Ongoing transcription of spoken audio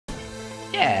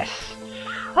Yes!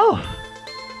 Oh!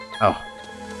 Oh.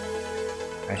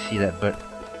 I see that bird.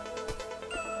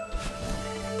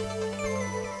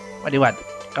 What do you want?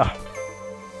 Go! I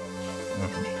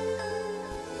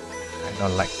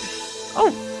don't like this.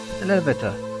 Oh! It's a little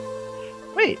better.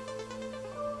 Wait!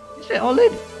 Is that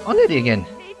already again?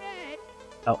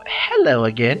 Oh, hello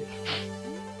again!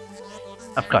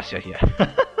 Of course you're here.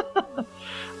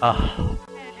 Oh.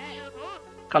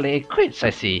 Calling it quits,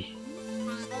 I see.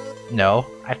 No,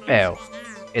 I failed.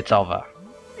 It's over.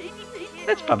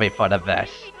 That's probably for the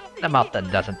best. The mountain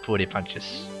doesn't pull the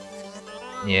punches.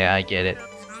 Yeah, I get it.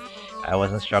 I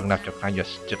wasn't strong enough to climb your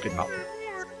stupid mountain.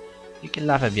 You can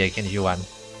laugh at me again if you want.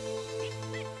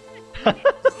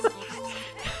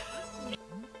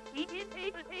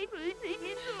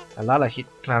 A lot of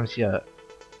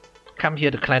come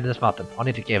here to climb this mountain,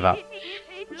 only to give up.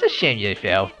 It's a shame you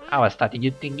failed. I was starting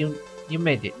to think you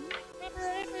made it.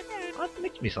 What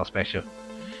makes me so special?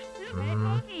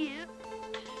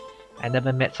 I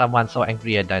never met someone so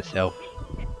angry at myself.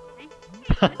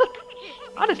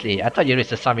 Honestly, I thought you reached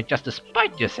the summit just to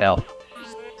spite yourself.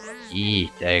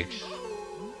 Thanks.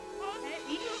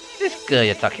 This girl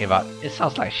you're talking about, it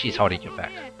sounds like she's holding you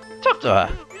back. Talk to her.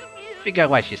 Figure out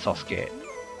why she's so scared.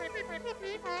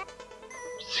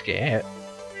 Scared?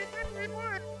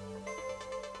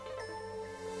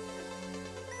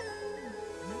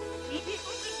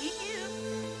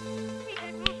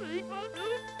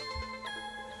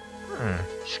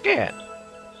 Scared.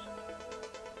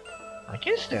 I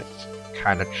guess that's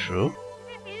kinda true.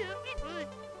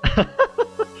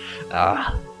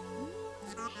 Ah.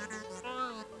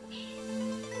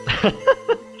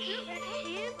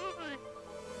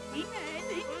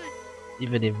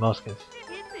 Even emotions.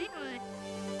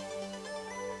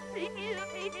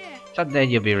 Someday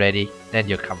you'll be ready, then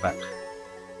you'll come back.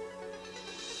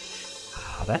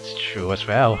 Oh, that's true as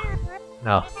well.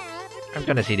 No, I'm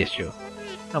gonna see this through.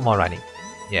 No more running.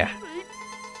 Yeah.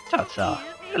 Thought so.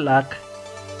 Good luck.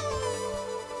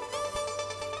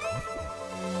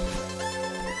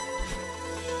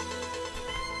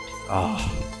 Oh,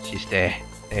 she's there.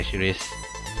 There she is.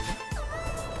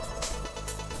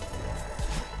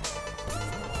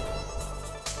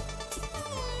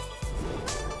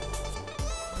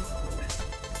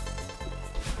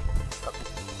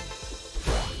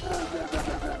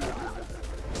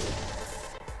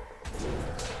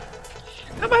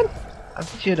 Come on! I'm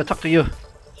here to talk to you.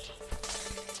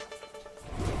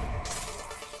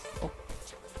 Oh.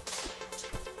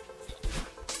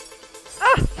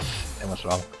 Ah! That was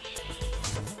wrong.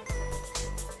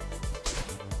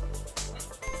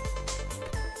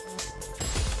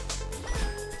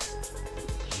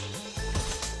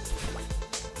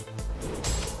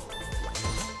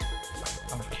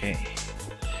 Okay.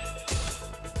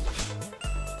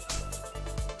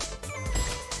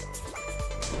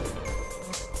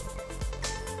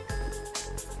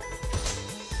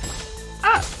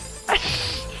 Ah!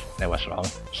 That was wrong.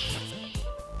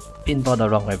 Pinball the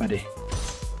wrong way, buddy.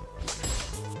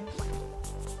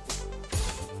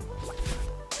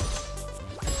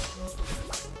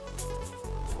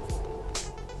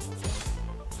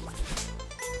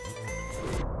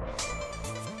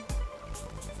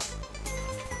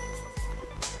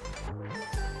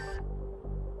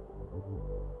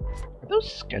 Are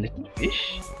those skeleton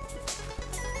fish?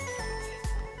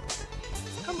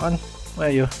 Come on, where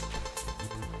are you?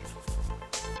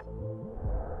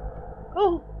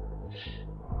 Oh!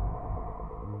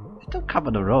 They don't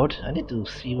cover the road. I need to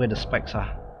see where the spikes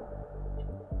are.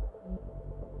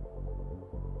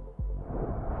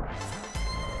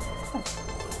 Oh,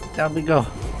 down we go.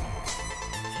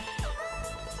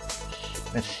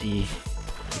 Let's see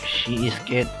if she is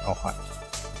scared or what.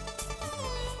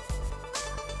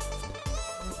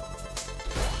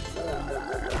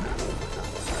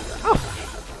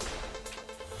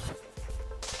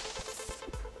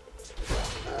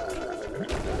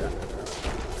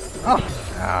 Oh!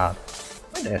 Ah,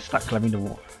 why did I start climbing the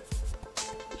wall?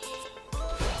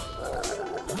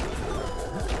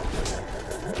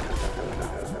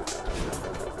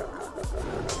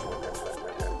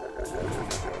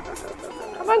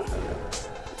 Come on!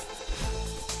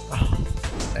 Oh,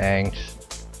 thanks.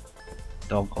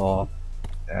 Doggo.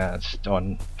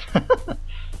 Stone.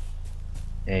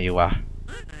 There you are.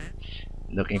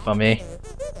 Looking for me?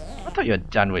 I thought you were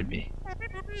done with me.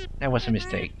 That was a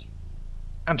mistake.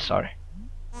 I'm sorry.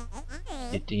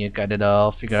 You think you got it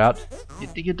all figured out? You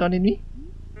think you don't need me?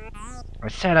 I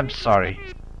said I'm sorry.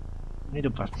 I need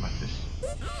to pass my this.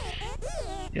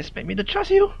 You expect me to trust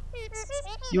you?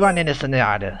 You aren't innocent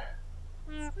either.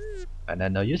 But I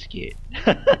know you're scared.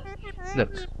 Look,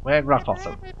 we're at rock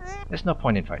bottom. There's no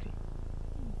point in fighting.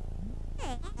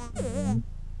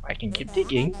 I can keep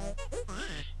digging.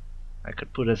 I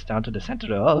could put us down to the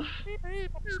center of Earth.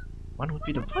 What would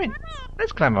be the point?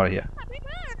 Let's climb out here.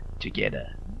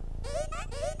 Together.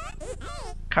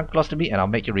 Come close to me and I'll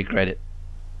make you regret it.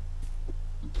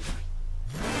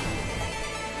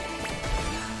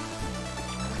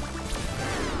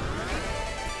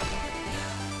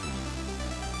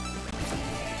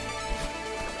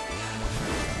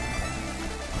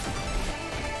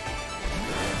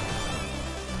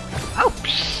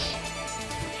 Ouch!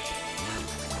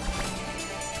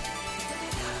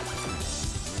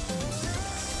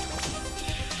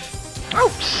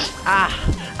 Ouch! Ah!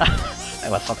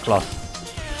 That was so close.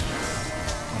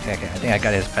 Okay, I think I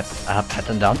got his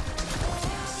pattern down.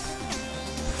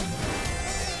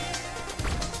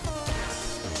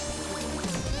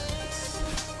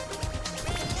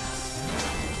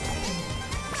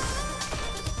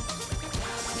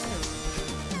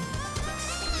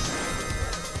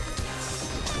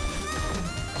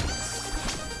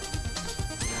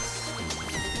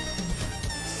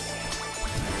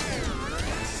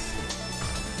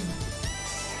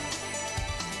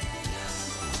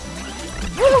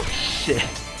 Oh shit!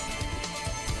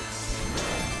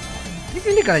 You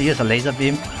really gonna use a laser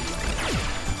beam?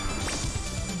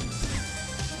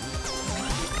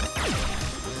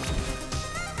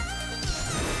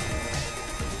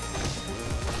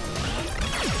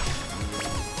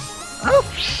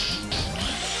 Oops!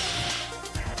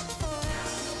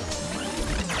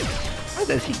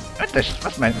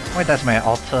 Why does my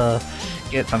altar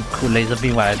get some cool laser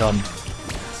beam while I don't?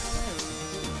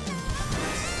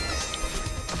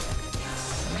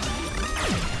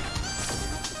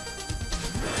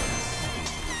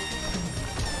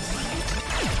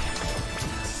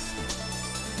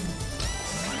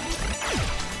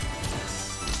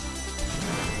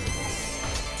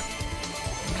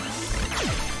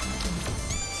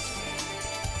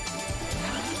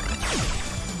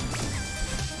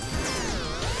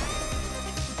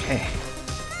 Okay,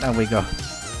 there we go.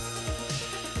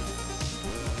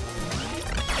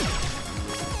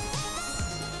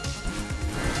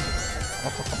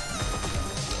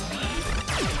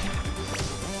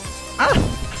 Ah!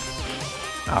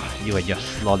 Oh, you and your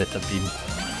slow little beam.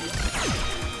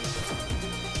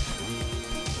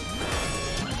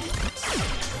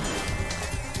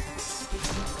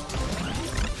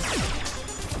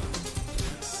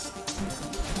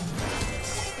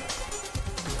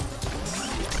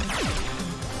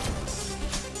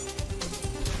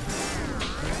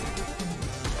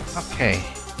 Okay,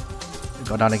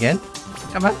 go down again.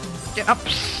 Come on, get up.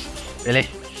 Really?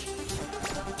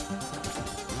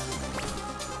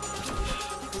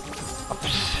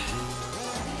 Oops.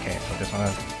 Okay, so this one.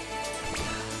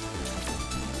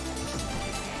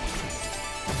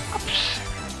 Oops.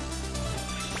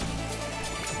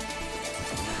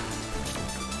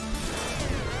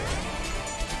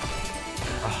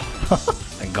 Oh,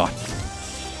 thank God.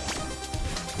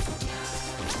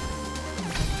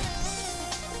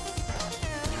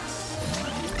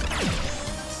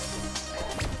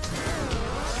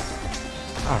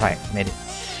 Alright, made it.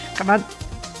 Come on.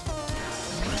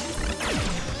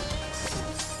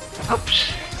 Oops.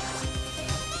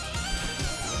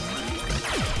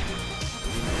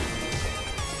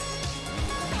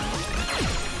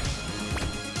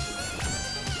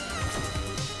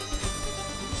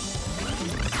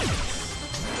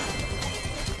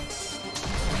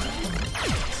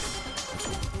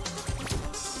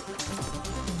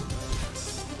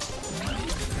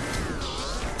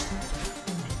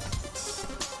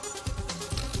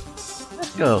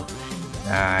 Let's go.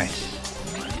 Nice.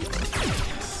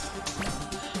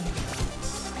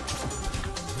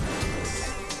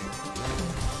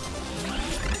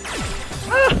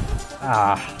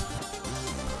 Ah.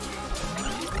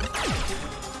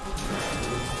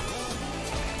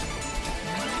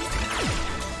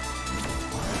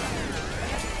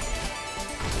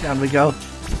 Down we go.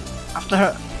 After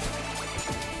her.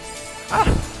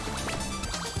 Ah.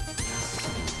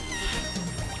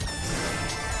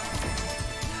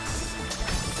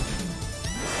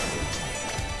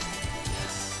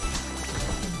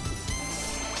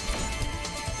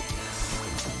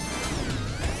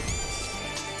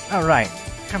 All right,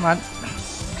 come on.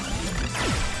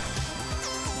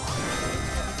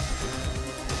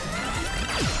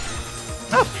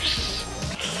 Oops.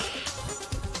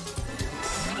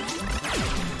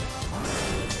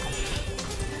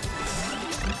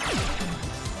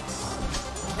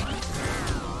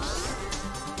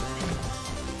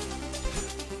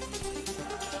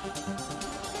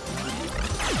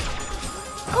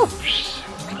 Oops.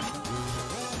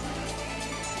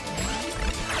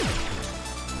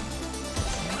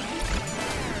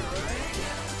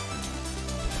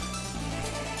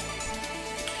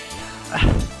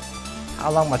 How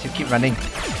long must you keep running?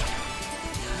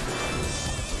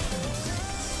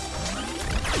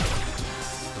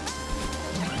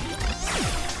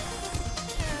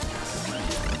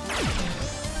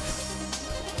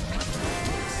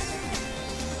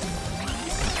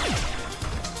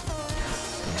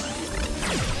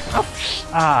 Oops.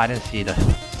 Ah, I didn't see the.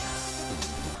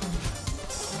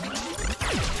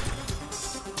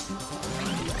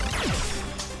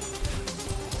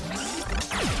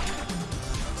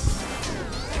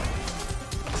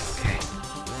 Okay,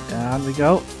 down we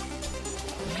go.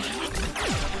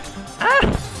 Ah!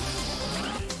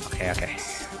 Okay, okay.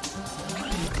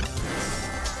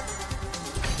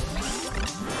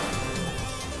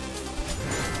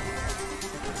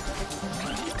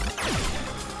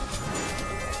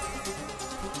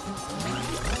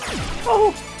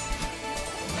 Oh!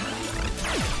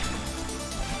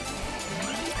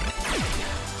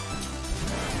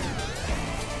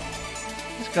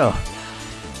 Let's go.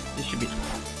 This should be.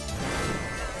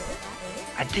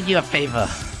 I did you a favor.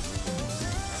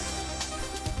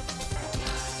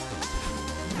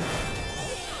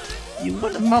 You were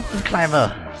a mountain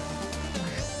climber.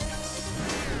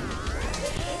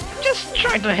 Just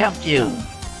trying to help you.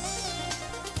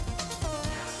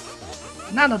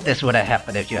 None of this would have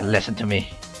happened if you had listened to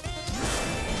me.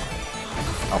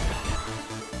 Oh.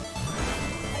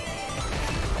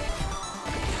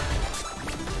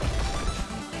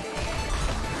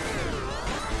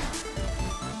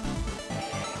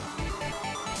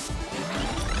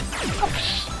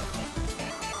 Oops.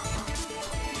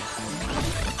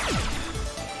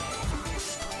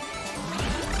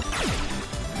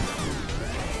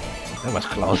 That was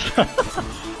close.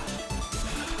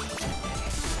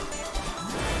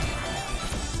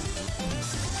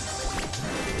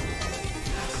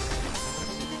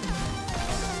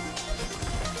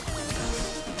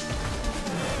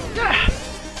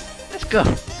 Let's go.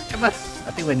 Come on.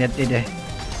 I think we're nearly there.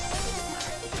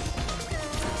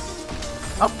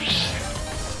 Oops.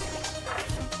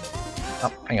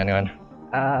 Oh, hang on, hang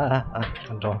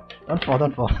on. Don't fall,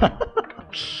 don't fall.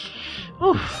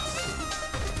 Whew.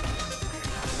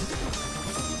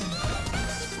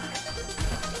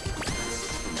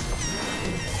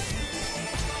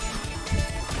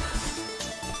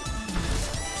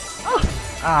 Oh.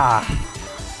 Ah.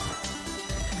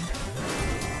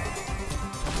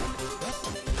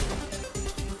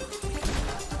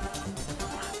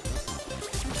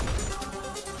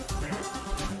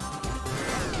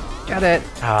 Got it.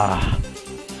 Ah.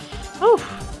 Whew.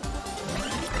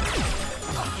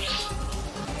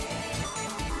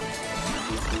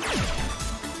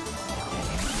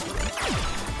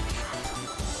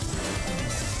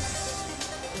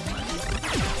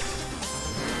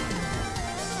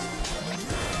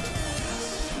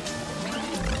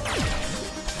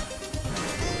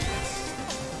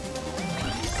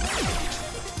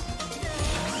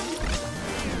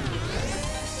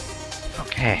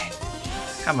 Okay.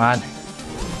 Come on.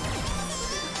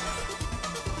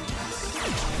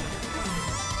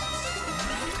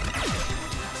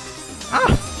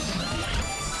 Ah!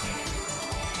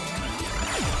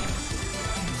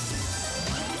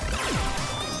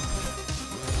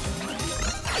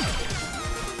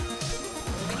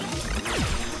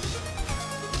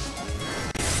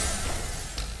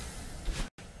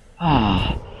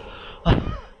 Ah.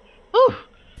 Whew.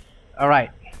 All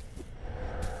right.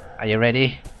 Are you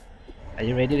ready? Are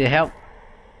you ready to help?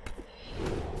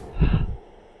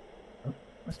 Oh,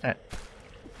 what's that?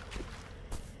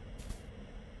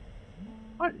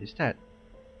 What is that?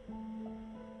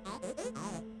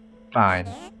 Fine.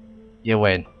 You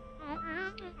win.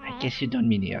 I guess you don't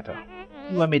mean it, though.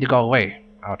 You want me to go away?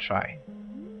 I'll try.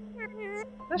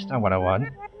 That's not what I want.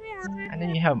 I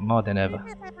need your help more than ever.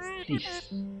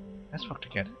 Please. Let's work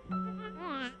together.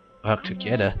 Work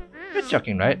together? You're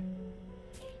joking, right?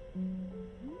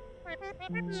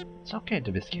 It's okay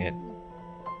to be scared.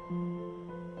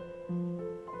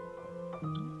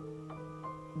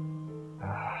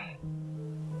 Ah.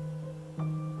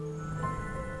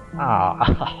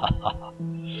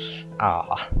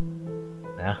 Ah.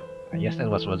 Yeah, I guess that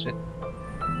was worth it.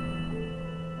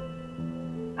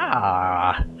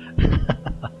 Ah.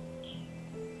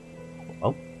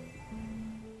 Oh.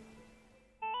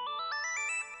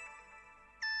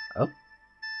 Oh.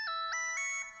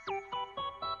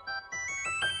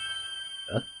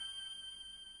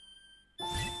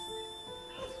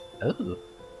 Oh.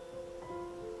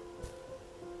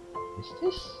 Is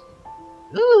this?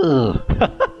 Ooh!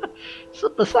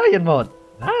 Super Saiyan mode!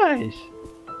 Nice!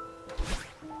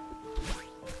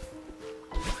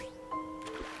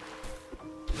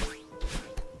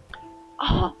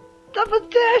 Oh! Double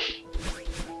dash!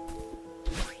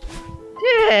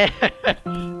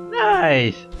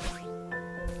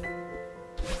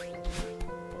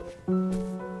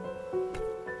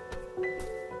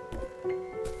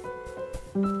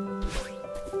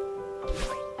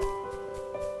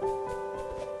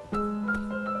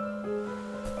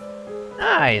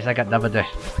 Nice, I got double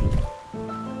dash.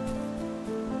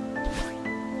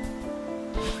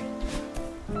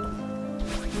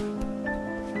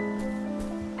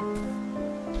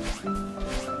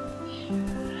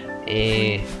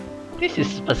 This is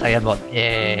Super Saiyan mode.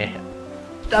 Yeah.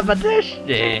 Double dash.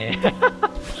 Yeah.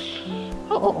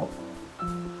 Oh.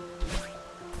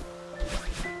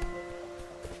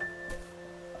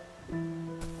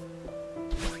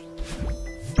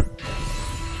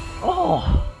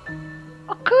 Oh.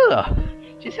 Oh, cool.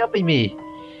 She's helping me.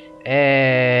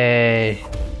 Hey.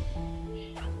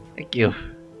 Thank you.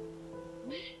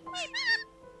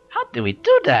 How do we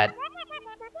do that?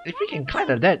 If we can climb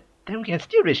that, then we can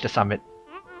still reach the summit.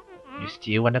 You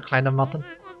still want to climb the mountain?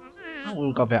 Oh,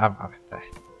 we'll go back up there.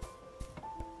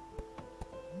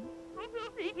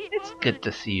 It's good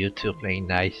to see you two playing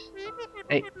nice.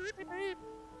 Hey,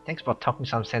 thanks for talking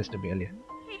some sense to me earlier.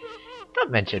 Don't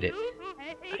mention it.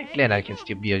 I'm glad I can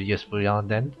still be a useful now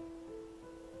then.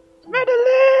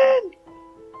 Madeline!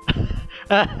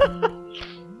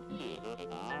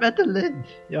 Madeline,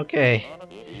 you okay?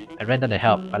 I ran down to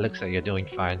help, but looks like you're doing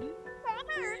fine.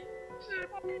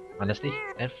 Honestly,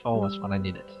 that fall was what I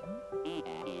needed.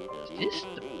 Is this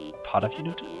the part of you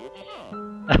do too?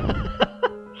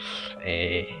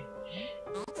 A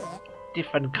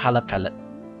different color palette.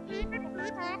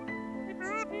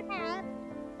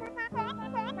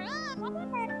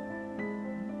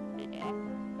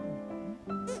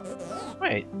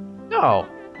 Wait, no!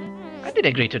 I didn't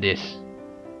agree to this.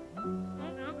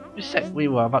 You said we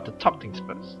were about to talk things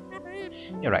first.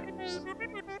 You're right.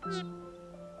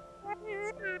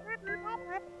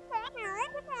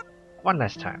 One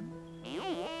last time.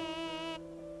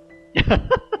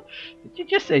 Did you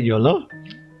just say YOLO?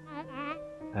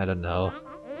 I don't know.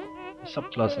 We're so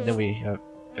close and then we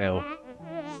fell.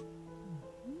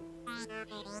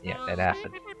 Yeah, that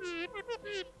happened.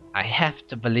 I have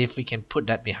to believe we can put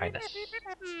that behind us.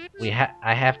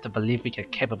 I have to believe we are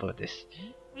capable of this.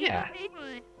 Yeah,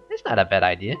 it's not a bad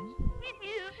idea.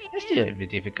 It's still a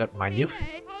bit difficult, mind you.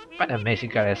 But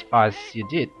amazing got as far as you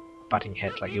did, butting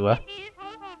heads like you were.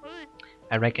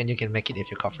 I reckon you can make it if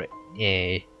you cooperate.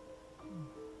 Yay.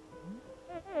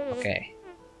 Okay,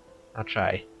 I'll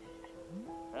try.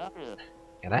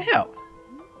 Can I help?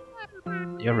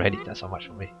 You already done so much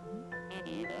for me.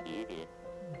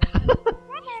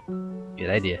 Good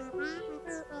idea.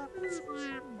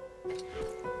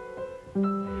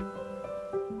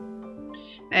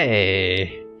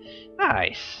 Hey,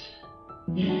 nice.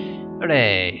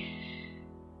 Hooray.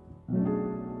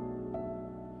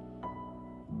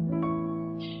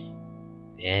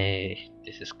 Yay,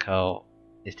 this is cool.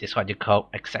 Is this what you call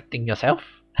accepting yourself?